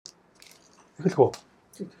Эхлэх үү?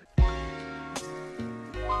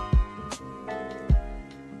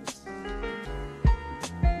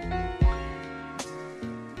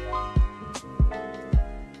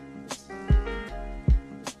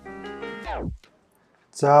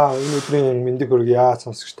 За энэ өдрийн мэндийг хүргье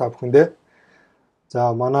сонсогч та бүхэндээ.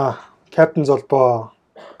 За манай Captain Zolbo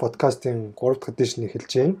подкастын 3 дахь эдишн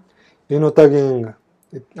эхэлж байна. Энэ удаагийн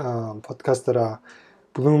подкастаараа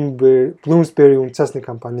Bloomsbury үнцасны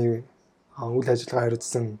компани үйл ажиллагаа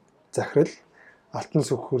хариуцсан захирал Алтан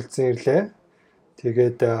сүх хүрэлцэн ирлээ.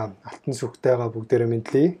 Тэгээд Алтан сүхтэйгээ бүгдээрээ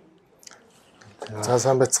мэдлээ. За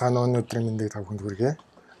сайн байцгаана уу өдрийн мэндийг та бүхэнд хүргье.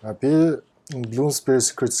 Би Bloomsbury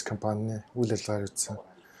Securities компани үйл ажиллагаа хариуцсан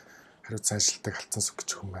ажилтдаг Алтан сүх гэж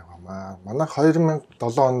хүн байгаамаа. Манай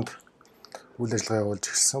 2007 онд үйл ажиллагаа явуулж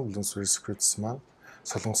ирсэн Bloomsbury Securities маань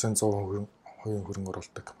Солонгосын 100% хөрөнгө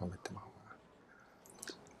оруулалт компани гэдэг юм байна.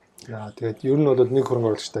 Яа тэгээд ер нь бол нэг хөрөнгө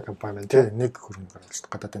оруулагчтай компани байна тийм. Нэг хөрөнгө оруулагч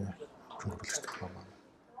гадаадын хөрөнгө оруулагчтай компани.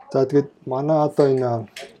 За тэгээд манай одоо энэ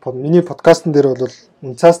миний подкастн дээр бол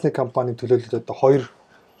үнцасны компани төлөөлөлд одоо 2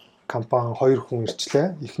 компани 2 хүн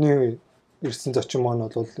ирчлээ. Эхний ирсэн зочин маань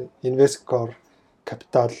бол Investcore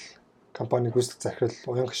Capital компани гүйцэтгэх захирал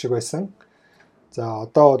Уян Гашиг байсан. За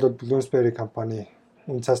одоо бол Bloomsbury компани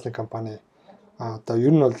үнцасны компани одоо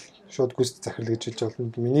ер нь бол шууд гүйцэтгэх захирал гэж хэлж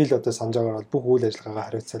болно. Миний л одоо санаж байгаагаар бүх үйл ажиллагаагаа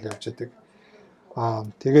хариуцал явж байдаг.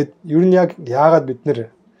 Тэгээд ер нь яг яагаад бид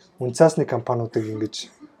нэр үнцасны компаниудыг ингэж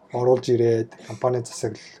оруулж ирээд компани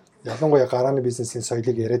засаглал ялангуяа гарааны бизнесийн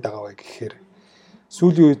соёлыг яриад байгаа вэ гэхээр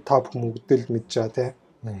сүүлийн үед та бүхэн бүгдээ л мэдж байгаа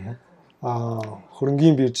тийм.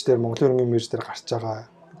 Хөрөнгийн бирж дээр Монголын хөрөнгийн бирж дээр гарч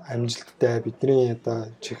байгаа амжилттай бидний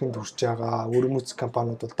одоо чихэнд хүрч байгаа өрөмөц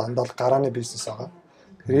компаниуд бол дандаа л гарааны бизнес байгаа.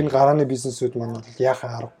 Тэгэхээр энэ гарааны бизнесүүд маань бол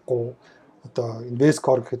яахаа аргагүй одоо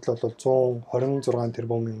Investcore гэхэд бол 126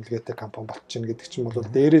 тэрбумын үнэлгээтэй компани болчихно гэдэг чинь бол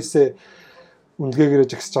дээрээсээ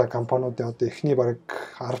үнэлгээгээрээ жагсаж байгаа компаниудын одоо эхний бараг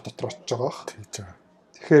 10 дотор очиж байгаа бах.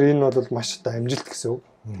 Тэгэхээр энэ бол маш одоо амжилт гэсэн үг.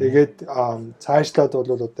 Тэгээд цаашлаад бол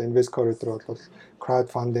одоо Investcore дээр бол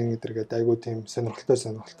crowdfunding гэдэргээд айгүй тийм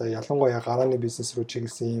сонирхолтой ялангуяа гарааны бизнес рүү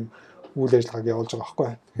чиглэсэн юм үйл ажиллагааг явуулж байгаа байхгүй.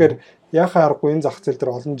 Тэгэхээр яахаа аргагүй энэ зах зээл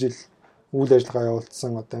дээр олон жил үйл ажиллагаа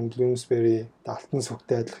явуулсан одоо Bloomsbury Алтан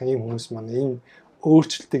сүхтэй адилхан ийм хүмүүс маань энэ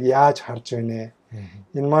өөрчлөлтийг яаж харж байна.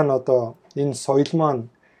 Энэ маань одоо энэ соёл маань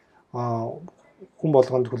хүн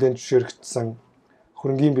болгонд хүлээн зөвшөөрөгдсөн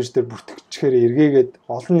хөрөнгийн бирж дээр бүртгэгчээр эргээгээд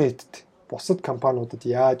олон нийтэд бусад компаниудад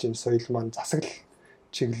яаж энэ соёл маань засаглал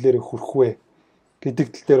чиглэлээр хүрэх вэ гэдэг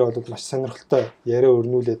тал дээр бол маш сонирхолтой яриа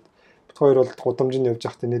өрнүүлээд бид хоёр бол гудамжинд явж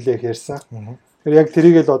байхдаа нэлээ их ярьсан. Тэгэхээр яг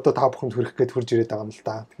тэрийг л одоо та бүхэнд хүргэх гээд хурж ирээд байгаа юм л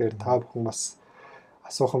да. Тэгэхээр та бүхэн бас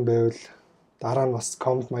асуухан байвал дараа нь бас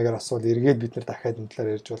коммент маягаар асуул эргээд бид нар дахиад энэ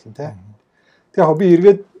талаар ярьж болно те. Тэгээ би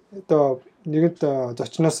эргээд одоо нэгэнт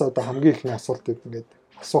зочноос одоо хамгийн ихний асуултыг ингээд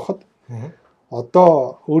асуухад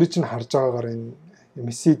одоо өөрөө чинь харж байгаагаар энэ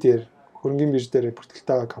MSCI дээр хөрөнгийн бирж дээр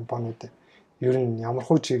бүртгэлтэй байгаа компаниуд ер нь ямар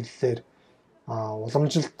хөө чиглэлээр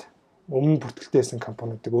уламжилт өмнө бүртгэлтэйсэн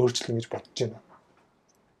компаниудыг өөрчлөн гэж бодож байна.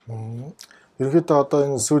 Ерөнхийдөө одоо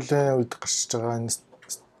энэ сүүлийн үед гарч байгаа энэ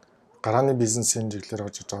гарааны бизнесийн чиглэлээр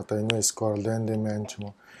орж иж байгаа одоо Investcore, Lendman ч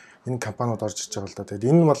юм уу энэ компаниуд орж иж байгаа л да.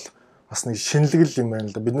 Тэгээд энэ бол бас нэг шинэлгэл юм байна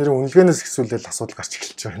л да. Бидний үнэлгээнээс ихсүүлэл асуудал гарч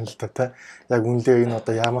эхэлж байгаа юм л да тий. Яг үнэлгээ энэ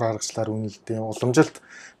одоо ямар аргачлаар үнэлдэг, уламжилт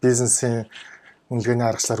бизнесийн үнэлгээний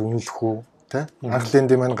аргачлаар үнэлэх үү тий. Анх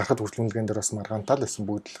Lendman гарахад хүртэл үнэлгээн дээр бас маргаантаа л байсан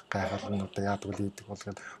бүгд л гайхал нь одоо яадаг үл ийдэг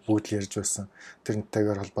болгоод бүгд л ярьж байсан.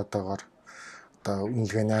 Тэрнтэйгээр холбоотойгоор одоо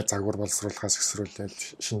үнэлгээний загвар боловсруулахаас ихсрүүлэл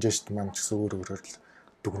шинжээчд маань ч гэсэн өөрөөр л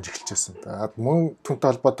дүгнж эхэлжсэн. Мөн түүнтэй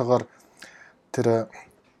холбоотойгоор тэр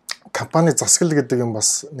компани засаглал гэдэг юм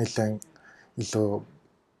бас нэлээд илүү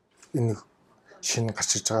энэ шинэ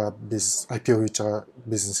гарч иж байгаа бизнес IPO хийж байгаа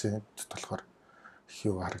бизнесийн болохоор их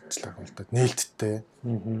юу харагдлаа юм л да. Нээлттэй.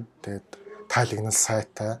 Тэгээд тайлагнал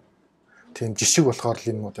сайтай. Тийм жишг болохоор л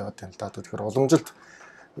энэ мод яваад байна л да. Тэгэхээр уламжилт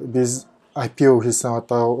бизнес IPO хийсэн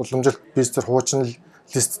одоо уламжилт бизнесээр хуучин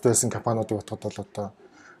листд байсан компаниудыг бодоход бол одоо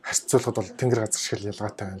харьцуулахад бол тэнгэр газар шиг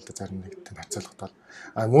ялгаатай байна л да зарим нэгтэй харьцуулахад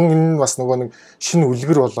бол мөн энэ бас нөгөө нэг шинэ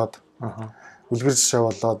үлгэр болоод үлгэр жишээ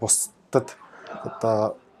болоод бусдад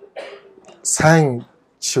одоо сайн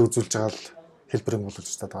жишээ үзүүлж байгаа л хэлбэрийн болж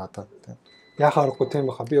байгаа даа тийм. Яхаа аргагүй тийм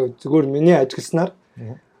баха. Би зүгээр миний ажигласнаар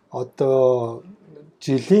одоо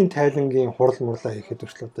жилийн тайлангийн хурал мурлаа хийхэд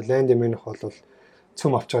хүртэл одоо Lendman их бол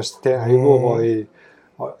цөм авч байгаа шүү дээ. Айгуу гоё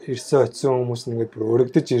ирсэн очисон хүмүүс нэгээд бүр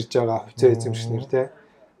өргөдөж ирж байгаа хувьцаа эзэмшнэр тий.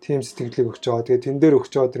 Тим сэтгэлийг өгч байгаа. Тэгээ тэн дээр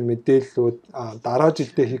өгч байгаа тэр мэдээллүүд дараа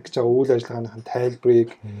жилдээ хийх гэж байгаа үйл ажиллагааныхын тайлбарыг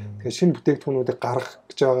тэгээ шинэ бүтээгдэхүүнүүдийг гаргах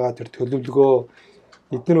гэж байгаа тэр төлөвлөгөө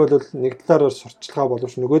эдгээр бол нэг талаараа сурталчилгаа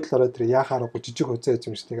боловч нөгөө талаараа тэр яхаа аргагүй жижиг хувьцаа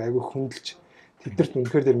эзэмшнийг айгүй хөндлөж тэдэрт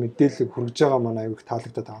үнэхээр тэр мэдээлэл хүргэж байгаа маань айгүй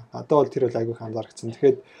таалагдаад байгаа. Надад бол тэр бол айгүй анзаарчихсан.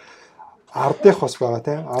 Тэгэхээр ардынх бас байгаа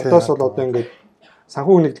тийм. Ардаас бол одоо ингээд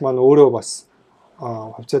санхүүгийн нэгдэл маань өөрөө бас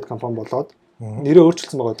хувьцаат компани болоод нэрээ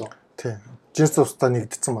өөрчилсөн байгаа даа. Тийм. Жинс тусдаа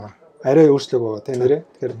нэгдсэн байгаа. Арай өөрчлөг байгаа тийм нэрээ.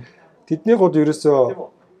 Тэгэхээр тэдний гол ерөөсөө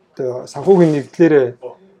санхүүгийн нэгдлэрээ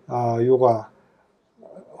юугаа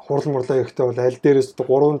хурал мурлаа ихтэй бол аль дээрээс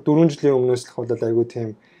 3 4 жилийн өмнөөс л бол айгүй тийм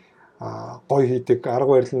гой хийдэг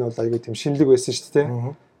арга барил нь бол айгүй тийм шинэлэг байсан шүү дээ.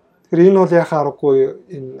 Тэгэхээр энэ бол яхаа аргагүй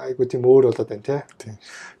энэ айгүй тийм өөр болоод байна тийм.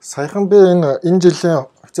 Саяхан би энэ жилийн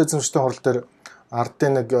хувьцаа эзэмшигчдийн хурал дээр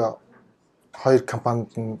ардын нэг 2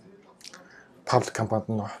 компанид нь паблик компанид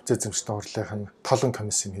нь хувьцаа эзэмшигчдийн хурлынх нь тоолон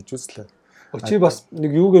комиссийн хийж үзлээ. Чи бас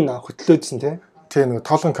нэг юуг нь хөтлөөдсөн тийм. Тийм нэг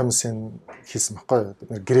тоолон комиссийн хийсэн баггүй. Бид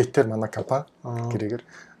нэр гэрэтээр манай компани гэрээгээр.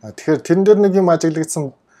 Тэгэхээр тэрэн дээр нэг юм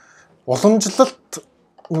ажиглагдсан уламжлалт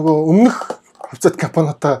нөгөө өмнөх хувьцаат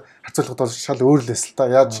компаниудаа харьцуулахад бол шал өөр л эсэл та.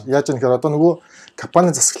 Яаж юм гэхээр одоо нөгөө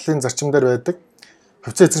компани засаглалын зарчим дээр байдаг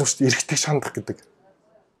хувьцаа эзэмшигчд эргэдэг шандах гэдэг.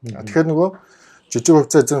 Тэгэхээр нөгөө жижиг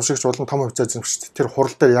хувьцаа эзэмшигч болон том хувьцаа эзэмшигч тэр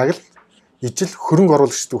хурал дээр яг л ижил хөрөнгө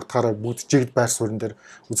оруулагчдын утгаараа бүгд жигд байр суурин дээр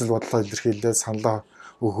үзэл бодлоо илэрхийлээд саналаа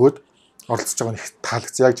өгөөд оролцож байгаа нь их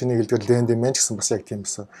таалагдсан. Яг чиний хэлдгээр лендмен ч гэсэн бас яг тийм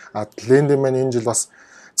байсан. Лендмен энэ жил бас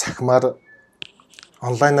цахимаар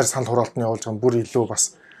онлайнаар санал хураалтын явуулж байгаа бүр илүү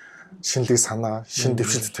бас шинэлэг санаа, шин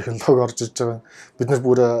дэвшилт технологи орж иж байгаа. Бид нар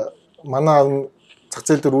бүр манай зах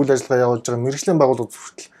зээл дээр үйл ажиллагаа явуулж байгаа мэргэжлийн байгууллагууд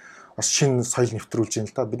хүртэл бас шин соёл нэвтрүүлж байна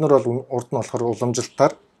л да. Бид нар бол урд нь болохоор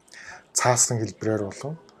уламжилтаар цаасан хэлбэрээр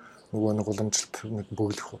болон нөгөө нэг уламжилт нэг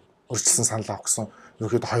бөглөх урьдчилсан санал авах гэсэн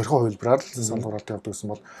ерөөхдөө 2 хувилбараар л санал хураалт явуулдаг гэсэн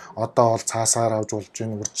бол одоо бол цаасаар авч болж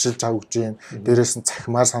байна, урьдчилж авч байна, дээрээс нь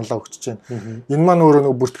цахимаар саналаа өгч байна. Энэ маань өөрөө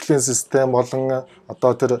нөгөө бүртгэлийн систем болон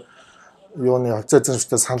одоо тэр юуны хувьцаа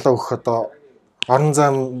эзэмшигчдээ саналаа өгөх одоо орон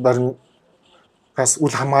зайн баримтаас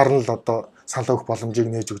үл хамааран л одоо саналаа өгөх боломжийг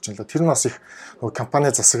нээж өгч байна л. Тэр нь бас их нөгөө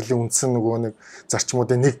компани засаглалын үндсэн нөгөө нэг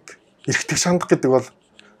зарчмуудын нэг эрхтэг шандах гэдэг бол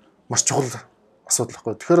маш чухал асуудал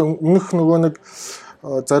байхгүй. Тэгэхээр өмнөх нөгөө нэг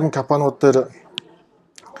зарим компаниуд дээр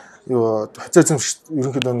юу хувьцаа эзэмшигч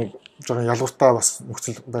ерөнхийдөө нэг жоохон ялгууртаа бас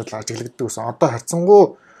нөхцөл байдал ажиглагддаг гэсэн. Одоо харьцангуй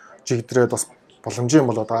жигдрээд бас боломжийн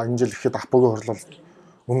болоод энэ жил ихэд апогийн хурлал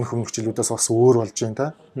өмнөх жилүүдээс бас өөр болж байна та.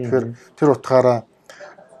 Тэгэхээр тэр утгаараа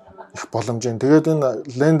их боломж юм. Тэгээд энэ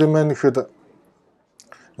лендмен гэхэд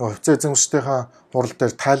хувьцаа эзэмшигчдийн хурал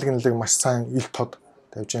дээр тайлагналыг маш сайн ил тод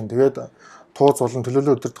тавьж байна. Тэгээд тууз болон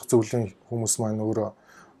төлөөлөл удирдах зөвлөлийн хүмүүс маань өөрөө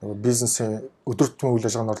бизнесийн өдөр тутмын үйл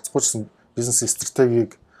ажиллагаанд оролцох гэсэн бизнес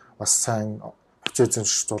стратегийг бас сайн хувьцаа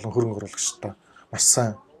эзэмшигч болон хөрөнгө оруулагчтай маш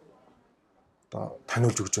сайн одоо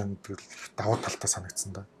таниулж өгч байна гэдэг их давуу талтай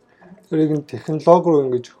санагдсан да. Тэрийг нь технологи руу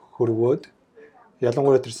ингэж хөрвөөд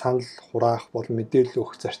ялангуяа тэр санал хураах болон мэдээлэл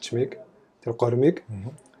өгөх зарчмыг тэр гормыг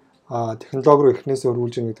технологи руу эхнээс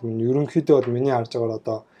өргүүлж байгаа гэдэг нь ерөнхийдөө бол миний харж байгаагаар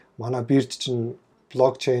одоо манай бирж чинь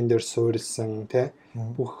блокчейн дээр суурилсан тий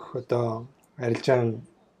бүх одоо арилжаан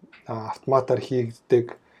автоматар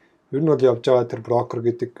хийгддэг. Ер нь бол явж байгаа тэр брокер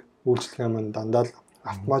гэдэг үйлчилгээ маань дандаа л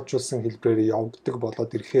автоматжуулсан хэлбэрээр явагддаг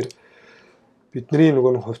болоод ирэхээр бидний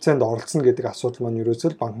нөгөө хувьцаанд оролцсон гэдэг асуудал маань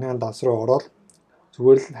ерөөсөө банкны данс руу ороод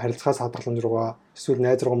зүгээр л харилцагаас хадгаламж руугаа эсвэл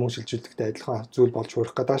найз руугаа мөнгө шилжүүлэхтэй адилхан зүйл болж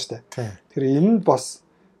хуурах гэдэг шүү дээ. Тэр энэ нь бас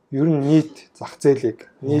ер нь нийт зах зээлийг,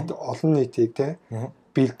 нийт олон нийтийг тий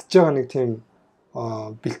бэлдэж байгаа нэг тийм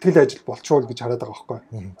бэлтгэл ажил болчихвол гэж хараад байгаа байхгүй.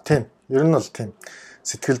 Тийм. Ер нь бол тийм.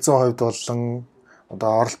 Сэтгэл зүйн хувьд болон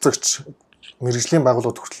одоо оролцогч мэргэжлийн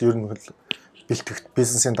байгууллагууд хүртэл ер нь бэлтгэх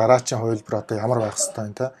бизнесийн дараачийн хувилбар одоо ямар байх хэвээр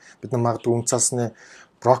байна те. Бид нар магадгүй үн цасны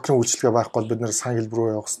брокерийн үйлчилгээ байхгүй бол бид нар сан хэлбэр рүү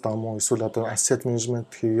явах хэвээр юм уу? Эсвэл одоо asset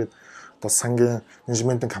management хийгээд одоо сангийн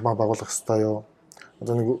менежментийн компани байгуулах хэвээр юу?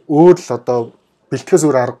 Одоо нэг өөр л одоо бэлтгэхээс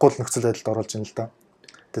өөр аргагүй л нөхцөл байдалд оруулж байна л да.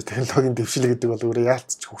 Тэгээ технологийн дэвшил гэдэг бол өөрөө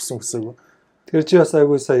яалтч хөгсөн гэсээгүү. Тэр чи бас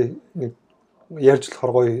айгүй сая нэг ярьж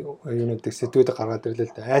болохоор гоё юунуудыг сэдвүүдийг гаргаад ирлээ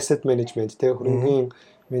л да. Asset management те хөрөнгөний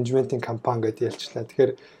менежментийн компани гэдээ ялчлаа.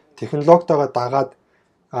 Тэгэхээр технологитойгоо дагаад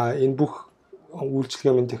энэ бүх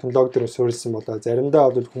үйлчилгээ минь технологи дээр суурилсан болоо заримдаа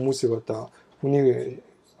бол хүмүүсийг одоо хүний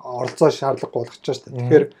оролцоо шаардлагагүй болгочихж шүү дээ.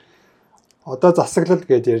 Тэгэхээр одоо засаглал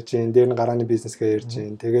гэж ярьж байна. Дээр нь гарааны бизнес гэж ярьж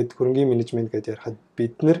байна. Тэгээд хөрөнгөний менежмент гэж ярихад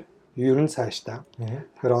бид нар ер нь цааш та.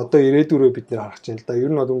 Тэгэхээр одоо ирээдүрөө бид нэр харах чинь л да. Ер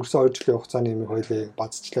нь бол өнгөрсөн 2 жилийн хугацааны юм хоёлыг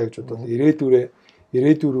базчлаа гэж бодвол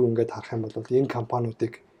ирээдүрөө ингээд харах юм бол энэ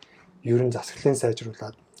компаниудыг ер нь засаглалын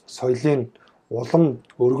сайжруулад соёлын улам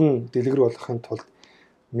өргөн дэлгэр болгохын тулд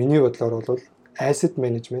миний бодлоор бол asset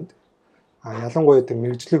management ялангуяа тэр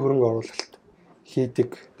мэрэгжлийн хөрөнгө оруулалт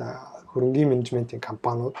хийдэг хөрөнгийн менежментийн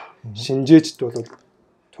компаниуд шинжээчд бол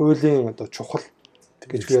туйлын одоо чухал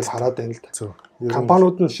гэж би хараад байна л да.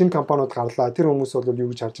 Компаниуд нь шинэ компаниуд гарлаа. Тэр хүмүүс бол юу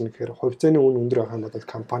гэж харж байгаа гэхээр хувьцааны үн өндөр байх юм бол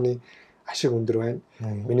компани ашиг өндөр байна.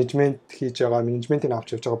 Менежмент хийж байгаа, менежментийг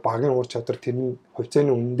авч явж байгаа багийн ур чадвар тэр нь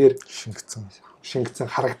хувьцааны үнэн дээр шингэцэн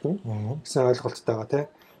харагдана гэсэн ойлголттой байгаа тийм.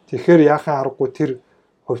 Тэгэхээр яахын аргагүй тэр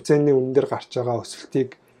хувьцааны үнэн дээр гарч байгаа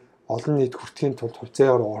өсөлтийг олон нийт хүртэхийн тулд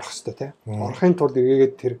хувьцаа руу орох хэрэгтэй тийм. Орохын тулд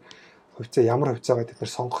эргээгээд тэр хувьцаа ямар хувьцаагаа бид нар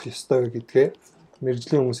сонгох ёстой вэ гэдгээ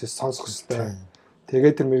мэрэгжлийн хүмүүсээс сонсох ёстой.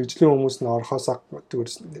 Тэгээд тэр мэрэгжлийн хүмүүс нь орохоосаа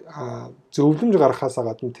зөвлөмж гаргахаасаа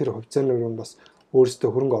гадна тэр хувьцааны өрөөнд бас өөрсдөө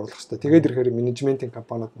хөрөнгө оруулах хэрэгтэй. Тэгээд ирэхээр менежментийн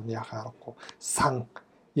компаниуд мань яхаа аргагүй сан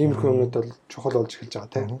иймэрхүү юмнууд бол чухал болж эхэлж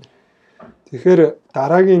байгаа тийм. Тэгэхээр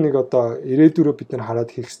дараагийн нэг одоо ирээдүрөө бид нар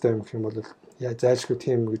хараад хийх хэрэгтэй юм гэх юм бол зайлшгүй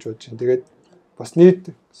тийм гэж бодож байна. Тэгээд бас нийт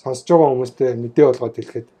сонсож байгаа хүмүүстээ мэдээ болгоод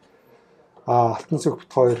хэлэхэд Алтан цэг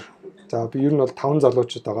бот 2 за би ер нь бол 5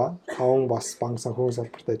 залуучууд байгаа. 5 бас банк санхүүгийн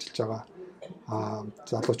салбарт ажиллаж байгаа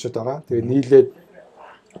залуучууд байгаа. Тэгээд нийлээд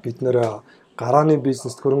бид нэр гарааны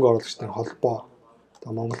бизнест хөрөнгө оруулагчдын холбоо.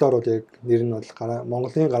 Одоо монголоор бол яг нэр нь бол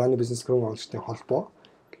Монголын гарааны бизнес хөрөнгө оруулагчдын холбоо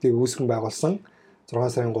гэдгийг үүсгэн байгуулсан. 6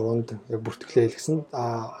 сарын 3-нд яг бүртгэлээ хэлгэсэн.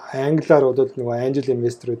 Англиар бол нөгөө Angel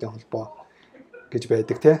Investor-уудын холбоо гэж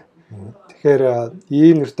байдаг тий. Тэгэхээр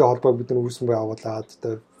ийм нэртэй холбоог бид нар үүсгэн байгуулад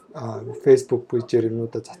одоо Facebook пэйжээр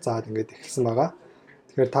юмудаа цацаад ингээд эхэлсэн байгаа.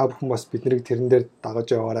 Тэгэхээр та бүхэн бас биднийг тэрэн дээр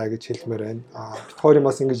дагаж яваарай гэж хэлмээр байна. Бид хоёрын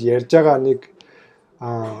бас ингэж ярьж байгаа нэг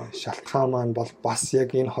шалтгаан маань бол бас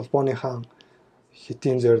яг энэ холбооныхаа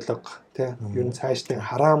хэтийн зорилго тий ер нь цаашдын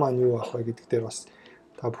хараа маань юу ах вэ гэдэг дээр бас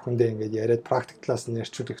та бүхэндээ ингээд яриад практик талаас нь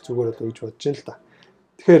ярьчулах зүгээр л гэж бодож байна л да.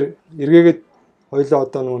 Тэгэхээр эргээгээд хоёлоо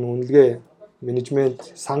одоо нөгөө үнэлгээ менежмент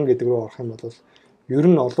сан гэдэг рүү орох юм бол ер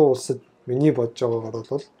нь олон улсад миний бодож байгаагаар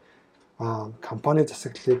бол компани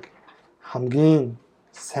засаглалыг хамгийн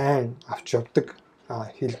сайн авч явдаг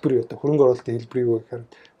хэлбэр одоо хөрөнгө оруулалтын хэлбэр юу гэхээр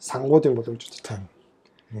сангуудын болов гэж боддог.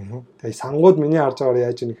 Тэгээ сангууд миний харж байгаагаар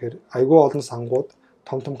яаж юм гэхээр айгүй олон сангууд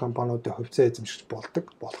том компаниудын хувьцаа эзэмшиж болдог.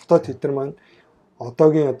 Болохдоо тэд нар маань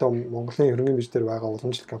одоогийн одоо Монголын хөрөнгөний бирж дээр байгаа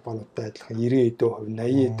уламжлалт компаниудтай адилхан 90%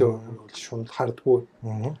 80% бол шунд хардггүй.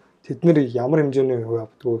 Тэд нар ямар хэмжээний хувь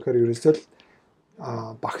авдаггүй гэхээр ерөөсөө л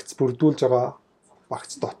багц бүрдүүлж байгаа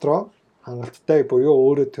багц дотроо хангалттай буюу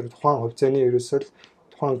өөрөө тэр тухайн хувьцааны ерөөсөө л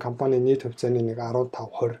тухайн компани нийт хувьцааны нэг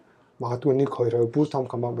 15-20 магадгүй 1-2% бүр том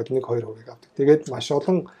компани бол 1-2% авдаг. Тэгээд маш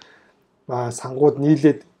олон сангууд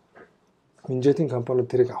нийлээд менежментийн компаниуд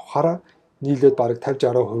тэрийг авахаараа нийлээд бараг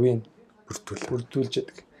 50-60% бүрдүүлж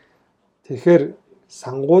яадаг. Тэгэхээр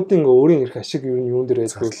сангуудын өөрийн эрх ашиг юу юун дээр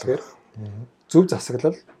байдг вэ гэхээр зөв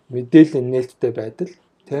засаглал, мэдээллийн нээлттэй байдал,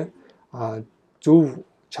 тий зөв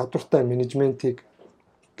чадвартай менежментийг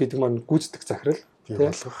гэдэг маань гүйцэтгэх захирал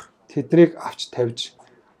тэднийг авч тавьж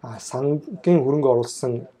сангийн хөрөнгө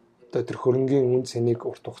оруулсан одоо тэр хөрөнгийн үн цэнийг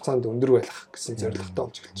урт хугацаанд өндөр байлгах гэсэн зорилготой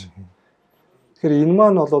болж эхэлж байна. Тэгэхээр энэ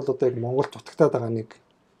маань бол одоо яг Монголд дутагтаад байгаа нэг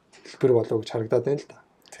хэлбэр болов гэж харагдаад байна л да.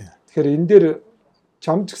 Тэгэхээр энэ дээр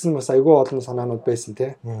чамд ч гэсэн бас айгүй олон санаанууд байсан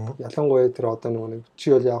тий. Ялангуяа тэр одоо нэг чи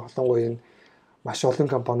бол ялангуяа энэ маш олон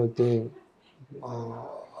компаниудын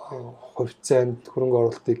хувьцаанд хөрөнгө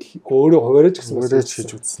оруулалтыг өөрөө хуваарч гэсэн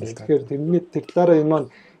хийж үзсэн. Тэгэхээр тэрний талаараа энэ маань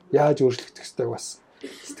яаж өөрчлөгдөх ёстойг бас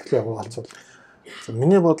сэтгэлээ хуваалцвал.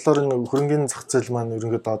 Миний бодлоор энэ хөрөнгөний зах зээл маань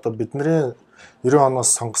ерөнхийдөө одоо бидний 90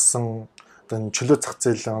 оноос сонгосон одоо энэ чөлөө зах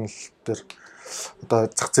зээлийн онол дээр одоо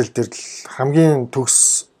зах зээл дээр хамгийн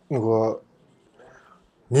төгс нөгөө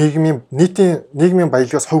нийгмийн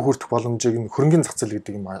баялагаас хувь хүртэх боломжийг нь хөрөнгөний зах зээл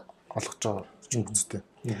гэдэг юм олгож байгаа юм үзтээ.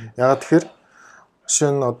 Ягаад тэгэхээр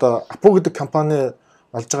жишээ нь одоо Апу гэдэг компани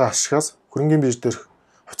олж байгаа ашигаас хөрөнгөний бирж дээр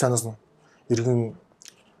хувьцаанаас иргэн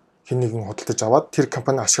хэн нэгэн худалдаж аваад тэр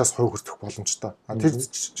компани ашигаас хувь хүртэх боломжтой. Тэр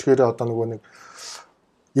чигээр одоо нөгөө нэг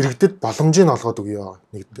иргэдэд боломжийг олгоод өгье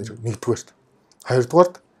нэгдүгээрт.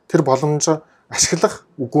 Хоёрдугаарт тэр боломжоо ашиглах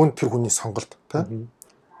үгүй нь тэр хүний сонголт тий.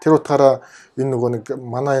 Тэр утгаараа энэ нөгөө нэг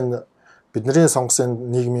манай энэ бидний сонгосон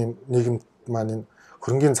нийгэм маань энэ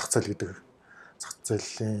хөрөнгөний зах зээл гэдэг зах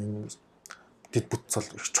зээлийн дэд бүтцэл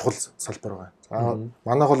их чухал салбар байна.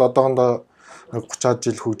 Манайх бол одоохондоо 30-аад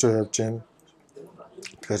жил хөгжөө явж байна.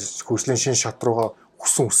 Тэгэхээр хөгжлийн шин шат руугаа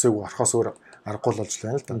хүссэн үсээгүй орохоос өөр аргагүй болж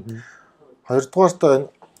байна л да. Хоёрдугаарт энэ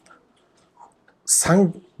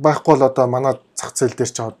сан байхгүй бол одоо манай зах зээл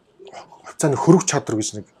дээр ч хувьцааны хөрөг чадвар гэж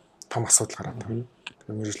нэг том асуудал гараад байна.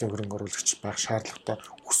 Тэгэхээр мэргэжлийн хөрөнгө оруулагч байх шаардлагатай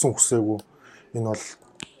хүссэн үсээгүй энэ бол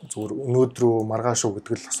зүгээр өнөөдрөө маргааш уу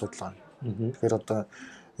гэдэг л асуудал байна. Тэгэхээр одоо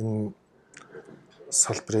энэ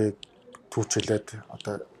салбарыг түүчилээд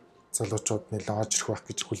одоо залуучууд нэлээд орж ирэх байх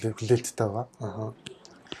гэж хүлээлттэй байгаа.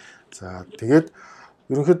 За тэгээд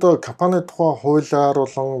ерөнхийдөө компани тухай хуулиар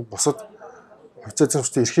болон бусад хувьцаа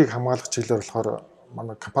эзэмшигчдийн эрхийг хамгаалах чиглэлээр болохоор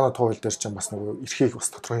манай компани тухай хууль дээр чинь бас нөгөө эрхийг бас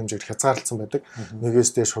тодорхой хэмжээгээр хязгаарлалсан байдаг.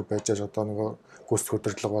 Нэгээс дээш хувь байж одоо нөгөө гүйцэтгэх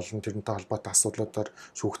удирдлага болон тэрнтэй холбоотой асуудлуудаар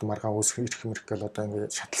шүүхт маргаан үүсгэх эрх мэрх гэл одоо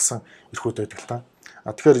ингээд шатлсан эрхүүд байдаг л та.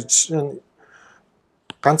 Тэгэхээр жишээ нь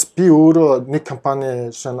ганц би өөрөө нэг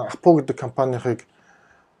компани жишээ нь Апо гэдэг компанихыг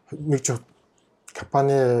нэг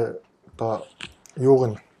компани одоо юуг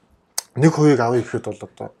нь 1% авъя гэхэд бол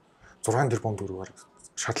одоо 6 тэрбум төгрөгөөр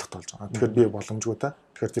шаардлагатай болж байгаа. Тэгэхээр би боломжгүй та.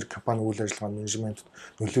 Тэгэхээр тэр компани үйл ажиллагаа менежментэд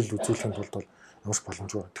нөлөөлөл үзүүлэхийн тулд бол ямар ч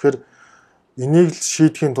боломжгүй. Тэгэхээр энийг л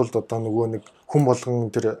шийдэхийн тулд одоо нөгөө нэг хүн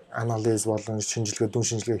болгон тэр анализ болон шинжилгээ, дүн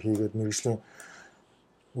шинжилгээ хийгээд мэргэжлийн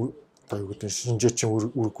одоо юу гэдэг шинжээчийн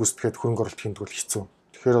үр гүйцэтгээд хөрөнгө оруулалт хийх тул хэцүү.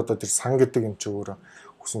 Тэгэхээр одоо тэр сан гэдэг юм чи өөрөө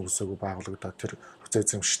хүсэн хүсээгүй байгуулагдаад тэр хувьцаа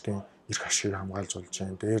эзэмшигчдийн эрх ашиг хамгаалж болж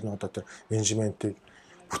байна. Дээр нь одоо тэр менежментийг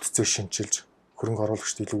бүтцээ шинчилж хөрөнгө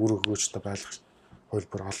оруулагчдад илүү үр өгөөжтэй байлгах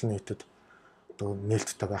хөлбөр олон нийтэд одоо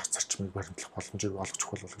нээлттэй байх зарчмыг баримтлах боломжийг олгож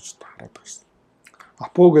өгөх бол гэж хараад байгаа шээ.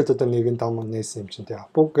 Апо гэдэг одоо нэгэн дам нээсэн юм чинь тий.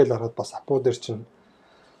 Апо гэж хараад бас Апо дээр чинь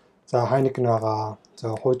за Хайнекен байгаа.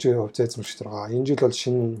 За хуучин хувьцаа эзэмшигч байгаа. Энэ жил бол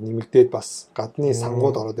шинэ нэмэгдээд бас гадны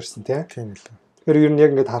сангууд ороод ирсэн тий. Тийм л. Тэгэхээр ер нь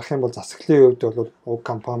яг ингэж харах юм бол засаглалын хувьд бол уг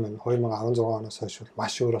компани 2016 оноос хойш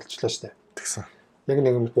маш өөр болчихлоо шүү дээ. Тэгсэн. Яг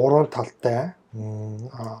нэг гурван талтай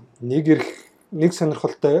нэг эрх нэг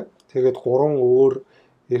сонирхолтой тэгээд гурван өөр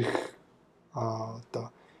эрх одоо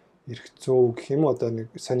эрх зүй гэх юм одоо нэг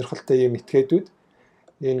сонирхолтой юм этгээдүүд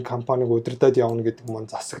энэ компаниг удирдах явна гэдэг маань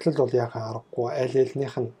засаглал бол яхан аргагүй аль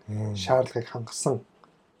альнийх нь шаардлагыг хангасан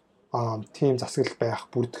тийм засаглал байх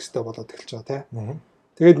бүрдэх хэрэгтэй болоод эхэлж байгаа тийм.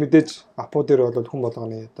 Тэгээд мэдээж Апо дээр бол хүн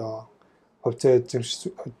болгоны одоо хувьцаа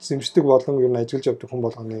эзэмшдэг болон ер нь ажиллаж явдаг хүн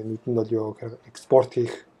болгоны нүдэнд бол юу гэхээр экспорт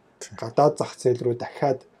хийх, гадаад зах зээл рүү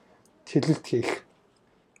дахиад тэлэлт хийх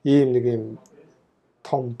ийм нэг юм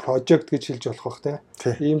том project гэж хэлж болох бах тийм.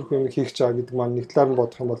 Ийм юм хийх чаа гэдэг маань нэг талаар нь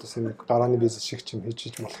бодох юм бол бас нэг гарааны бизнес шиг ч юм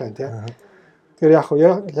хийж болох юм тийм.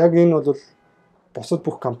 Тэгэхээр яг энэ бол бусад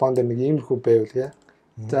бүх компанид нэг иймэрхүү байвал тийм.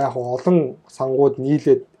 За яг олон сангууд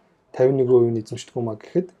нийлээд 51% эзэмшдэг юм а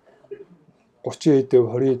гэхэд 30%,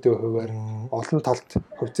 20%-аар олон талд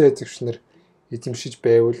хувьцаа эзэмшнэр эзэмшиж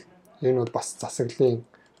байвал энэ бол бас засаглалын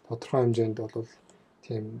тодорхой хэмжээнд бол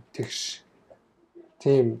тийм тэгш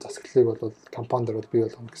тийм засаглалыг бол компанид бол бий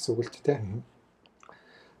болгоно гэсэн үг л тийм.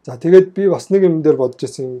 За тэгээд би бас нэг юм дээр бодож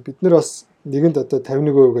ирсэн. Бид нар бас нэгэнд одоо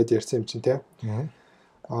 51% гэдээ ярьсан юм чинь тийм.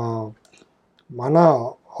 Манай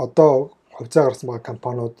одоо хувьцаа гаргасан байгаа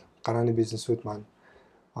компаниуд, гарааны бизнесүүд маань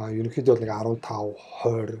ерөнхийдөө нэг 15,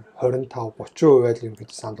 20, 25, 30% айл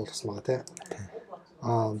ерөнхийдөө санд болгосон байгаа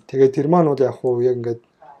тийм. Тэгээд тэр маань бол яг хуу яг ингээд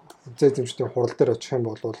хувьцаа эзэмшигчдийн хурал дээр очих юм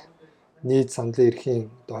бол нийт сандлын эрхийн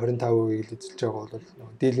 25%-ийг л эзэлж байгаа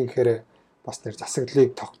бол дийлэнхээр бас нэр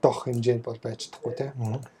засаглалыг тогтоох хэмжээнд бол байж чадахгүй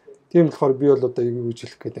тийм. Тийм болохоор би бол одоо юу гэж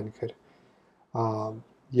хэлэх гээд байна гэхээр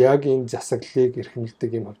яг энэ засаглалыг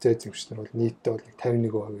эрхэмлдэг юм хувьцаа эзэмшигчнэр бол нийтдээ бол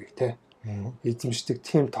 51%-ийг тийм эзэмшдэг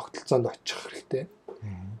тийм тогтолцоонд очих хэрэгтэй.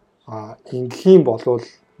 Ингэх юм болвол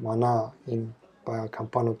манай энэ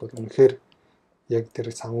компаниуд бол үнэхээр яг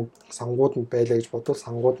тэр сангууд нь байлаа гэж бодвол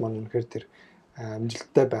сангууд маань үнэхээр тэр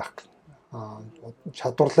амжилттай байх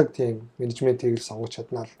чадварлаг тийм менежментийг л сонгож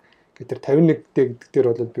чаднаа л гэдэг тэр 51-тэй гэдэг дээр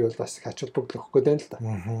бол би бол бас их ач холбогдол өгөх гээд байна л да.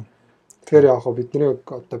 Тэгэхээр яг хоо бидний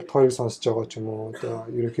одоо бид хоёрыг сонсож байгаа ч юм уу одоо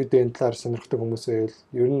ерөнхийдөө энэ талаар сонирхдаг хүмүүсээ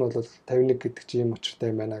ер нь бол 51 гэдэг чинь юм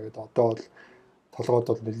учиртай юм байна гэдэг одоо бол толгойд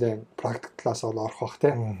бол нэлээд практик талаас бол орох бах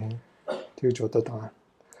тийм. Тэгж бодоод байгаа.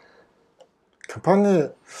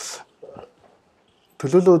 Компани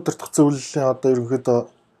төлөөлөл удирдах зөвлөлийн одоо ерөнхийдөө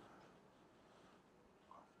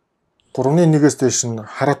 3.1-ээс дээш нь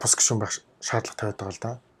хараат бус гишүүн байх шаардлага тавиад байгаа л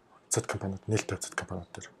да. Зэт компаниуд, нээлттэй зэт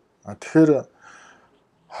компаниуд дээр. Тэгэхээр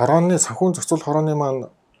хорооны санхүүгийн зохицуулах хорооны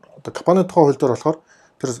маань одоо компани тухай хууль дээр болохоор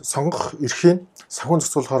тэр сонгох эрхийг санхүүгийн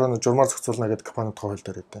зохицуулах хорооны журмаар зохицуулна гэдэг компани тухай хууль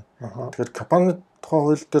дээр өгдөө. Тэгэхээр компани тухай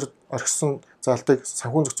хууль дээр орхисон залтыг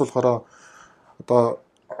санхүүгийн зохицуулах хороо одоо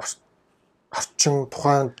орчин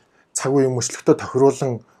тухайн цаг үеийн мөчлөгтөд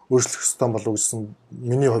тохируулан өөрчлөх ёстой болов гэсэн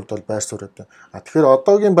миний хувьд бол байр суурь өгдөө. Тэгэхээр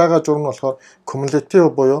одоогийн байгаа журам нь болохоор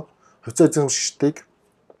кумулятив буюу хувьцаа эзэмшигчдийг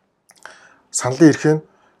саналын эрх нь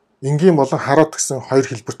энгийн болон хараат гэсэн хоёр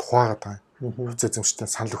хэлбэрт хуваагаад байгаа. Хувьцаа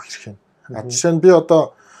эзэмшигчдийн санал өгөх эрх нь. Жишээ нь би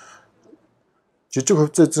одоо жижиг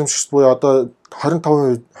хувьцаа эзэмшигч буюу одоо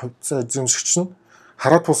 25% хувьцаа эзэмшигч нь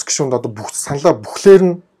хараат бус гишүүнд одоо бүх саналаа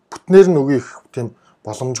бүтнээр нь өгөх тийм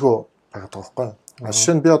боломжгүй байгаа байхгүй.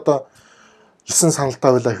 Жишээ нь би одоо 9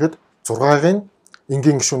 саналтай байлаа гэхэд 6-ыг нь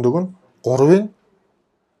энгийн гишүүнд өгнө, 3-ыг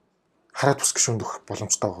хараад бус гишүүнд өгөх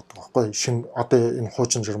боломжтой байгаа байхгүй шинэ одоо энэ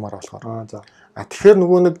хуучин журмаар болохоор. За. Тэгэхээр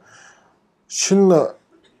нөгөө нэг шинэ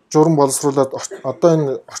журам боловсруулад одоо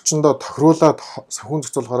энэ орчиндөө тохируулаад санхүүн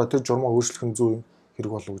зохицуулахаараа тэр журмаа өөрчлөх нь зүй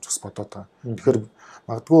хэрэг болов гэж бас бодоод байгаа. Тэгэхээр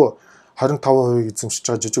магадгүй 25% эзэмшиж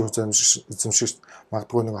байгаа жижиг хувьцаа эзэмшигч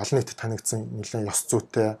магадгүй нэг олон нийтэд танигдсан нэлээд ёс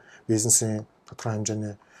зүйтэй бизнесийн тодорхой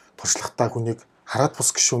хэмжээний туршлагатай хүнийг хараад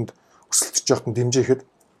бус гишүүнд өсөлтөж явахад дэмжихэд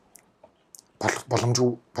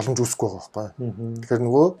боломж үүсэхгүй байгаа байхгүй. Тэгэхээр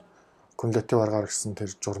нөгөө кумулятив аргаар гэсэн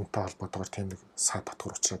тэр журамтай холбоотойгоор тийм нэг саад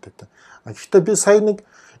татвар учраад байдаг. Гэхдээ би сая нэг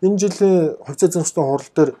энэ жилийн хувьцаа эзэмшлийн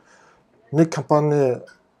хурал дээр нэг компани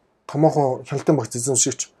томоохон хяналтын багц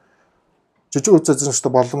эзэмшигч жижиг хувьцаа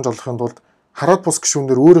эзэмшигчтэй боломж олохын тулд хараад бус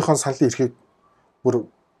гишүүнээр өөрийнхөө саналын эрхийг бүр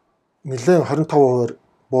нэлээд 25%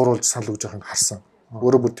 бууруулж санал өгж байгааг харсан.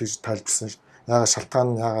 Өөрөө бүр тийж тайлбарсан. Яагаад шалтгаан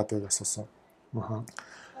нь яагаад гэж асуусан.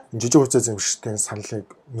 Жижиг хувьцаа эзэмшигчдийн саналыг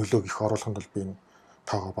нөлөөг их оруулахын тулд би энэ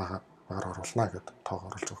тоогоо багаар оруулна гэдэг тоог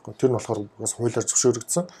оруулж байгаа. Тэр нь болохоор бас хуулиар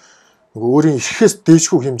зөвшөөрөгдсөн. Нөгөө өөрийн эрхээс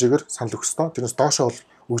дээшгүй хэмжээгээр санал өгөх ёстой. Тэрнээс доошоо бол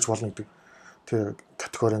өгж болно гэдэг тэр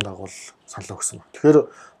категорийн дагуу санал өгсөн байна. Тэгэхээр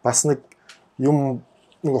бас нэг юм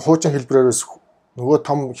нөгөө хуучин хэлбэрээрээс нөгөө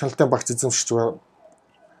том хяналтын багц эзэмшигч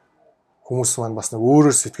хүмүүс маань бас нэг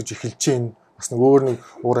өөрөөр сэтгэж эхэлж гин бас нэг өөр нэг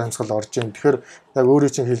уур амьсгал орж гин. Тэгэхээр яг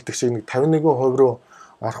өөрийн чинь хэлдэг шиг нэг 51% руу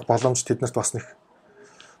орох боломж тэднэрт бас нэг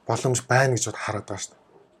боломж байна гэж хараад байгаа шүү дээ.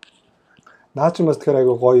 Наа чи бас тэгэхээр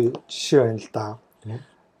айгу гоё жишээ байна л да.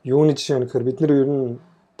 Юуны жишээ вэ гэхээр бид нар ер нь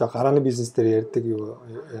одоо гарааны бизнес дээр ярьдаг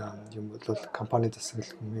юм бол компани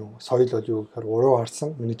засаглал юм соёл бол юу гэхээр уруу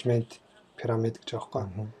харсан менежмент пирамид гэж байгаа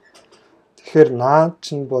байхгүй. Тэгэхээр наа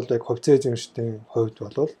чинь бол яг хувьцаа эзэмшигчдийн хувьд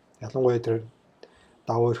бол ялангуяа тэр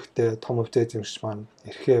давуу эрхтэй том хувьцаа эзэмшигч маань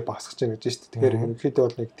эрхээ багасгаж байна гэж шүү дээ. Тэгэхээр ерөнхийдөө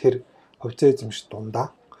бол нэг тэр хувьцаа эзэмшигч дундаа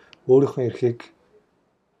өөрийнхөө эрхийг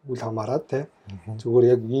үл хамааран те зүгээр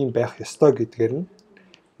яг ийм байх ёстой гэдгээр нь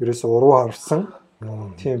ерөөсө уруу харсан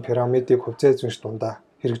тийм пирамидыг хувьцаа эзэмшигч дундаа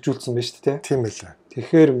хэрэгжүүлсэн байна шүү дээ. Тийм байлаа.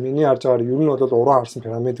 Тэгэхээр миний харж байгаагаар ер нь бол уруу харсан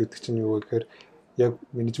пирамид гэдэг чинь юу вэ гэхээр яг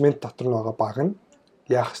менежмент дотор нь байгаа баг нь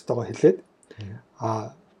яах ёстойгоо хэлээд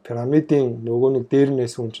пирамидын нөгөө нэг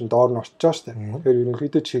дээрнээс хүн чинь доор нь орчиж байгаа шүү дээ. Тэгэхээр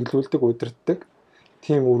ерөнхийдөө чиглүүлдэг, удирддаг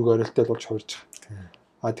тийм үүрэг оролттой болж хуурж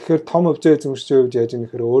байгаа. Тэгэхээр том хувьцаа эзэмшигчийн хувьд яаж юм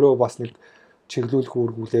гэхээр өөрөө бас нэг чиглүүлэх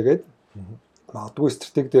үүрэг үлээгээд магадгүй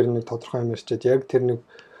стратеги дээр нэг тодорхой юм ярьчаад яг тэр нэг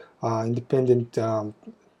independent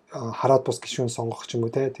хараад бус гишүүн сонгох ч юм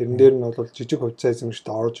уу те тэрэн дээр нь бол жижиг хувьцаа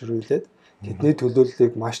эзэмшигчтэй орж ирүүлээд тэдний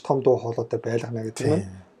төлөөллийг маш том дуу хоолойтой байлгана гэдэг нь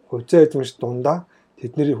хувьцаа эзэмшигч дундаа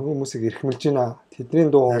тэдний хүмүүсийг эрхмэлж байна. Тэдний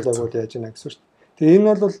дуу хоолойг бол яаж ийна гэсэн шүү дээ. Тэгээ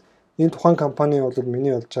энэ бол энэ тухайн компани бол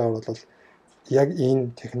миний болж байгаа бол яг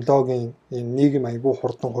энэ технологийн энэ нийгэм аягүй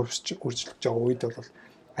хурдан хурцлж байгаа үед бол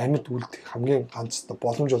амьд үлдэх хамгийн ганц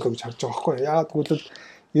боломж болоо гэж харж байгаа байхгүй. Яагаад гэвэл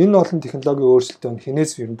энэ олон технологийн өөрчлөлтөнд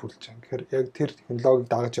хинээс ер нь бүрлж байгаа. Тэгэхээр яг тэр технологиг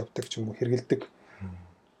дагаж явдаг ч юм уу хэрэгэлдэг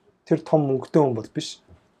тэр том мөнгөтэй хүн бол биш.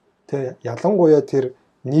 Тэ ялангуяа тэр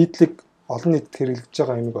нийтлэг олон нийтэд хэрэглэж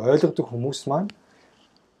байгаа юмыг ойлгодог хүмүүс маань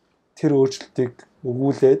тэр өөрчлөлтийг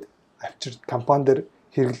өгүүлээд авчир компани дээр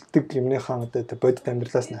хэрэгэлдэг юмныхаа одоо бодит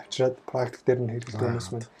амьдралаас нь авчираад практик дээр нь хэрэглэдэг хүмүүс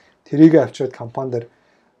маань тэрийг авчираад компани дээр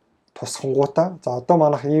тусхангуудаа за одоо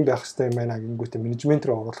манайх ийм байх хэрэгтэй юм байна гингүүтээ менежмент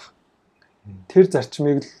рүү оруулах. Тэр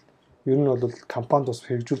зарчмыг л ер нь бол компанид бас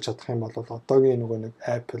хэрэгжүүлж чадах юм бол одоогийн нөгөө нэг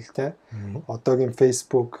Apple те одоогийн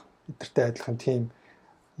Facebook эдэртэй адилхан тийм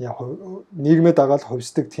нийгмээ дагаад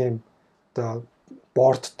хувьсдаг тийм одоо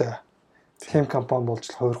бордтой тийм компани болж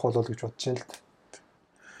хувирах болол гэж бодож байна л да.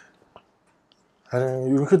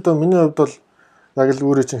 Харин ерөнхийдөө миний хувьд бол яг л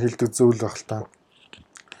өөрөө чинь хэлдэг зөвл байх л та.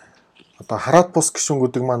 Одоо хараад бус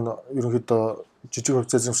гишүүнгүүдийг маань ерөнхийдөө жижиг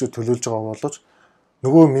хувьцаа эзэмшиж төлөөлж байгаа боловч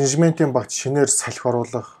нөгөө менежментийн багт шинээр салхи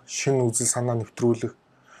оруулах, шинэ үзэл санаа нэвтрүүлэх,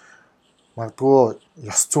 магадгүй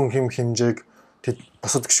ёс зүйн хэм хэмжээг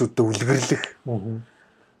бусад гишүүдэд үлгэрлэх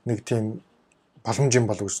нэг тийм боломж юм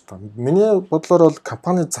болов гэж байна. Миний бодлоор бол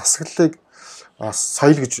компани засаглалыг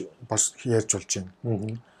соёл гэж ярьж болж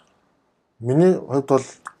байна. Миний хувьд бол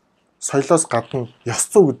соёлоос гадна ёс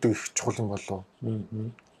зүй гэдэг их чухал юм болов.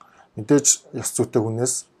 Мэдээж ёс зүйтэй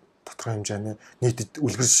хүнээс тодорхой хэмжээний нийтэд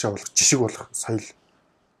үлгэр жишг болох соёл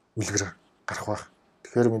үлгэр гарах байх.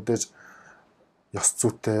 Тэгэхээр мэдээж ёс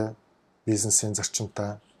зүйтэй бизнесийн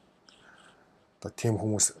зарчимтай одоо тийм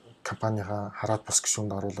хүмүүс компанийхаа хараад бус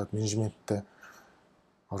гишүүнд оруулаад менежменттэй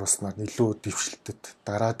оруулснаар илүү дэвшилтэд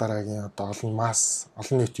дараагийн одоо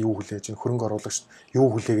олон нийт юу хүлээж, хөрөнгө оруулагч юу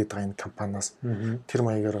хүлээгээд байгаа энэ компаниас тэр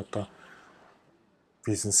маягаар одоо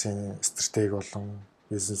бизнесийн стратеги болон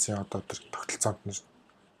бизнесийн одоо тэр тогтолцоонд нь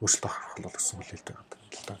өөрчлөлт гаргах бол гэсэн хүлээлт байгаа юм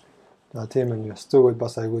л да. За тийм энэ ёс зүйг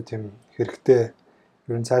бас айгүй тийм хэрэгтэй.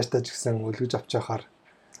 Ер нь цаашдаа ч гэсэн үлгэж авч яхаар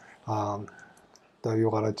одоо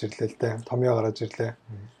юу гараад ирлээ л дээ. Томьёо гараад ирлээ.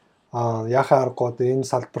 Яхаа аргагүй одоо энэ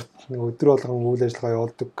салбарт нэг өдөр болгон үйл ажиллагаа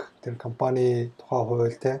явуулдаг тэр компани тухай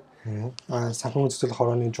хууль те санхүүгийн цэцэрлэг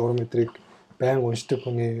хорооны журам мэдрийг байн уншдаг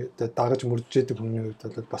хүний одоо дагаж мөрдөж идэг хүний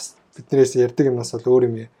хувьд бол бас биднээс ярьдаг юмнаас бол өөр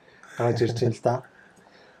юм гараад ирж байна л да.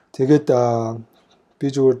 Тэгээд би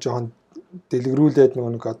зүгээр жоохон дэлгэрүүлээд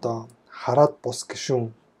нэг одоо хараад бус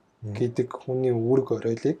гişүн гэдэг хүний үүрэг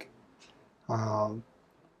оройлыг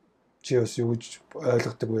чи бас юу гэж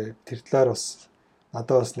ойлгодог вэ? Тэр талаар бас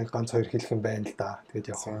надад бас нэг ганц хоёр хэлэх юм байна л да. Тэгээд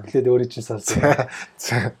явах. Эхлээд өөрөө чинь сонсоо.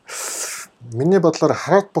 Миний бодлоор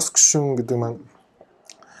хараад бус гişүн гэдэг маань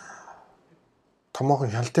томоохон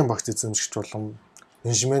хяналтын багц эзэмшигч болон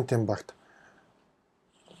менежментийн багт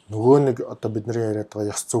нөгөө нэг одоо бидний яриад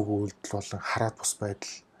байгаа ёс зүйн үйлдэл болон хараад бус байдал,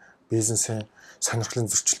 бизнесийн сонирхлын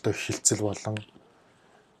зөрчилтэй хилцэл болон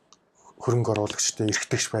хөрөнгө оруулагчтай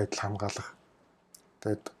эрхтэгч байдал хамгаалах.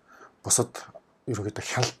 Тэгээд бусад ерөнхийдөө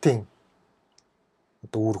хяналтын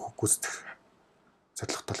одоо үр гүйцэтгэх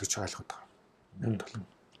зорилготой л гэж ойлгоод байгаа.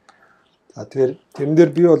 За тэгэхээр тэрэн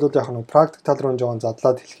дээр би бол яг нэг практик тал руу жоохон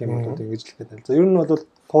задлаад хэлэх юм бол ингэж л гэдэг. За ер нь бол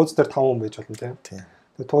тууз дээр 5 хүн байж болно тийм.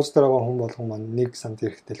 Тэгээд тууз дээр байгаа хүн болгон маань 1 санд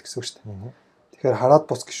эрэхтэй л гэсэн үг шүү дээ. Тэгэхээр хараад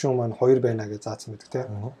бус гişүн маань 2 байна гэж заасан байдаг тийм.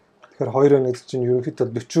 Тэгэхээр 2 байна гэдэг чинь ерөнхийдөө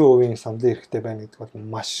 40% сандлын эрэхтэй байна гэдэг бол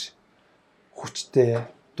маш хүчтэй,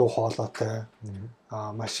 дуу хоолойтой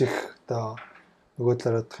маш их одоо нөгөө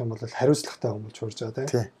талаараа дах юм бол хариуцлагатай хүмүүс хурж байгаа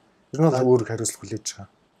тийм. Ер нь бол үүрэг хариуцлага хүлээж байгаа.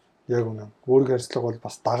 Яг үнэ. Үүрэг хариуцлага бол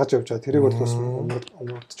бас дагаж явж байгаа. Тэрийг бол бас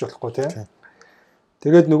умардчих болохгүй тийм.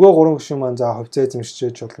 Тэгээд нөгөө 3 гишүүн маань за хувьцаа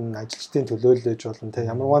эзэмшиж болно, ажилчдын төлөөлөлж болно тийм.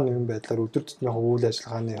 Ямарваа нэгэн байдлаар өдөр тутмын үйл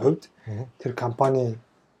ажиллагааны хувьд тэр компани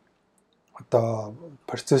одоо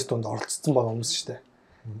процесс донд оролцсон байгаа хүмүүс шүү дээ.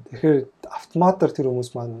 Тэгэхээр автоматар тэр хүмүүс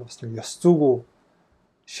маань бас нэг ёс зүйн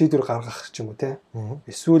шийдвэр гаргах ч юм уу те.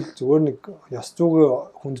 Эсвэл зүгээр нэг ёс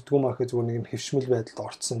зүйн хүнддэггүй махаа зүгээр нэг юм хэвшмэл байдалд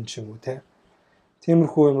орцсон ч юм уу те.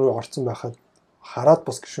 Тиймэрхүү юм руу орцсон байхад хараад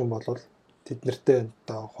бус гişүн болвол тэд нартэй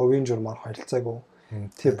одоо хувийн журмаар харилцаагүй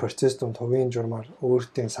тэр процесс донд хувийн журмаар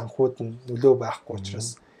өөртөө санхуд нь нөлөө байхгүй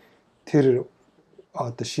учраас тэр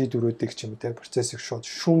одоо шийдвэрүүдийг ч юм те процессыг шууд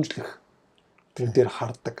шүүмжлэх тэр дээр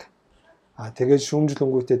хардаг. Тэгээд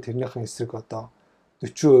шүүмжлэнгүүтээ тэрнийхэн эсрэг одоо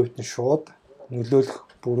 40% нь шууд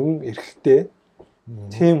нөлөөлөх бүрэн эрхтэй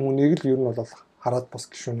тийм хүнийг л ер нь бол хараад бус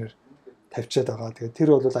гişүнээр тавьчаад байгаа. Тэгээд тэр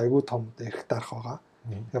бол айгүй том эрх дарах байгаа.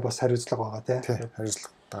 Тэгээд бас хариуцлага байгаа тийм.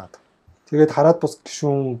 Хариуцлага таад. Тэгээд хараад бус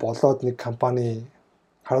гişүн болоод нэг компани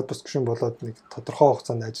хараад бус гişүн болоод нэг тодорхой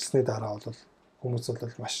хугацаанд ажилласны дараа бол хүмүүс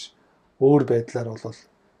бол маш өөр байдлаар бол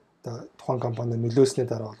одоо тухайн компанид нөлөөсний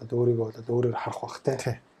дараа бол өөрийгөө бол өөрөөр харах бах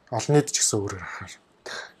тийм. Олон нийт ч гэсэн өөрөөр харах.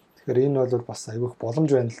 Тэгэхээр энэ бол бас айгүйх боломж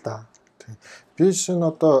байна л да. Би шинэ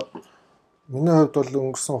одоо миний хувьд бол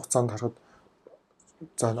өнгөрсөн хугацаанд харахад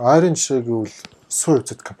за ойрын жишээ гэвэл суу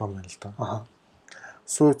хувьцат компани байна л да.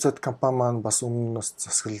 Суу хувьцат компани маань бас өмнө нь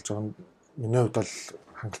засаглаж байгаа миний хувьд бол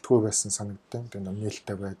хангалтгүй байсан санагддаг. Тэгээд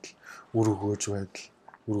нээлттэй байдал, үр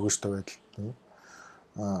өгөөжтэй байдал.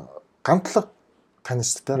 Гантлаг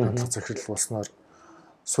канисттай гантлаг захирал болсноор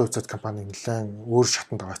суу хувьцат компани нэлээд өөр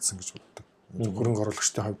шатанд аваадсан гэж боддог. Хөрөнгө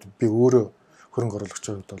оруулагчдын хувьд би өөрөө хөрөнгө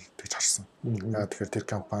оруулагчийн хувьд бол тэгж харсан. Тэгэхээр тэр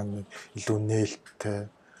компани илүү нээлттэй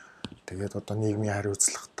тэгээд одоо нийгмийн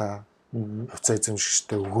хариуцлагатай, хувьцаа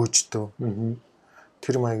эзэмшигчтэй, өгөөжтэй.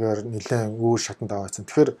 Тэр маягаар нэлээд өөр шатанд аваадсан.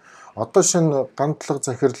 Тэгэхээр одоо шинэ гантлаг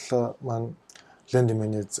захирал маань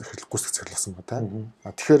лендимений захирал гүйцэтгэх захирал болсон ба таа.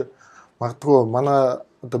 Тэгэхээр магадгүй манай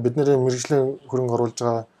одоо бидний мэрэгжлийн хөрөнгө оруулж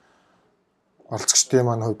байгаа оролцогчдын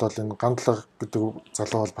маань хувьд бол энэ гантлаг гэдэг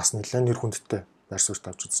залуу бол бас нэлээд нэр хүндтэй байр суурьд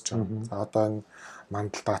авч үзэж байгаа. За одоо энэ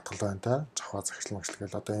мандал даатгал байна та жавхаа захирал мэгжил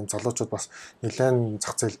гэл одоо энэ залуучууд бас нэлээд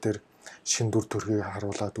зах зээл дээр шин дүр төрхийг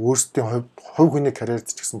харуулад өөрсдийн хувь хүний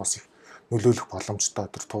карьерд ч гэсэн бас их нөлөөлөх боломжтой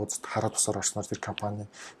тэр тууцд хараад тусаар орсноор тэр компани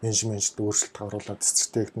менежментт өөрчлөлт оруулаад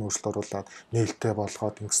стратегид өөрчлөлт оруулаад нээлттэй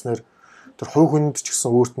болгоод ингэснээр тэр хувь хүнд ч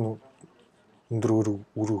гэсэн өөрт нь өндөр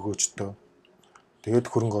үр өгөөжтэй тэгээд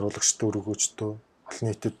хөрөнгө оруулагчтай үр өгөөжтэй олон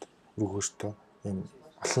нийтэд үр өгөөжтэй ийм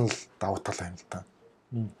олон л давуу тал байна л да.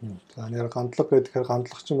 За нэр гантлаг гэхээр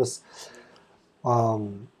гантлах чинь бас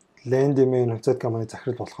лендимен хувьцат компани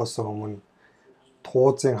захирал болохоос өмнө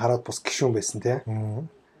туузын хараад бус гишүүн байсан тий.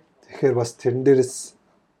 Тэгэхээр бас тэрэн дээрээс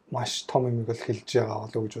маш том юм бол хэлж байгаа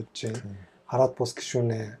болов уу гэж бодож байна. Хараад бус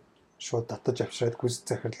гишүүнээ шууд татаж авчираад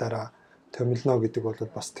гүйцэтгэх захирлаараа томилно гэдэг бол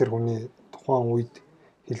бас тэр хүний тухайн үед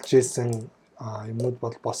хэлжсэн юмуд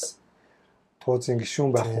бол бас туузын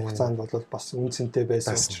гишүүн байх хугацаанд бол бас үн цэнтэй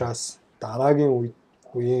байсан учраас дараагийн үед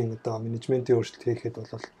үеийн одоо менежментийн өөрчлөлт хийхэд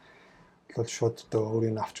бол шууд одоо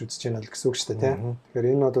өөрийг нь авч үзэж яана л гэсэн үг шүү дээ тийм.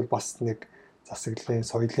 Тэгэхээр энэ бол бас нэг засаглалын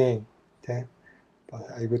соёлын тийм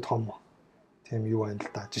айгүй том тийм юу байна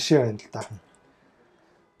л да. Жишээ байна л да.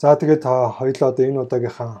 За тэгээд та хоёулаа одоо энэ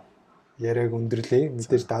удаагийнхаа яриаг өндөрлөе.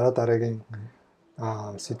 Мэдээж дараагийн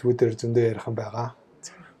сэдвүүдээр зөндөө ярих юм байгаа.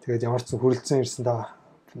 Тэгээд ямар ч хүрэлцэн ирсэн та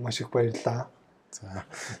маш их баярлалаа.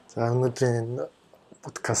 За өнөөдрийн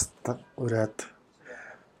подкаст ураад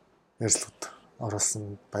ярилцлагад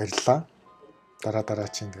оролцсон баярлалаа.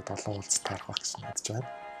 Дараагийн тэгээд олон уулзалт харах байх гэж найдаж байна.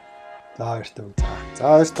 За баярлалаа. За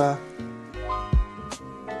баярлалаа.